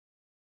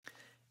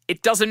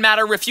It doesn't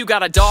matter if you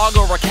got a dog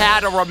or a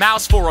cat or a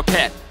mouse for a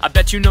pet. I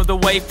bet you know the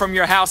way from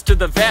your house to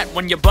the vet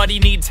when your buddy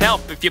needs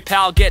help. If your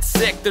pal gets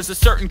sick, there's a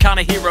certain kind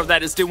of hero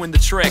that is doing the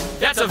trick.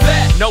 That's a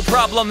vet. No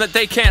problem that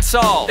they can't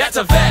solve. That's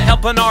a vet.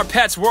 Helping our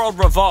pets' world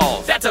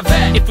revolve. That's a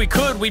vet. If we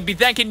could, we'd be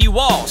thanking you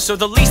all. So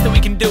the least that we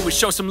can do is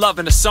show some love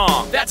in a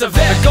song. That's a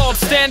vet. The gold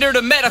standard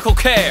of medical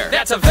care.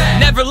 That's a vet.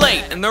 Never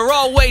late and they're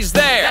always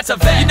there. That's a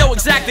vet. You know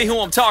exactly who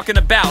I'm talking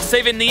about.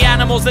 Saving the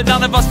animals that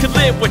none of us could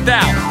live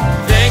without.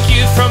 Thank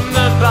you from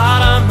the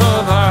bottom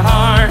of our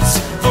hearts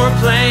for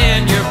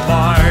playing your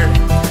part.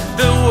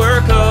 The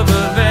work of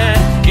a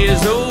vet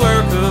is a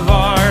work of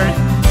art.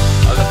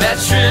 The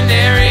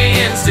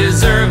veterinarians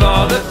deserve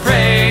all the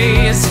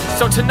praise.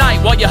 So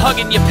tonight, while you're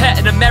hugging your pet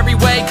in a merry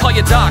way, call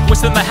your doc, wish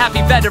them a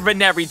happy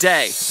veterinary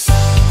day.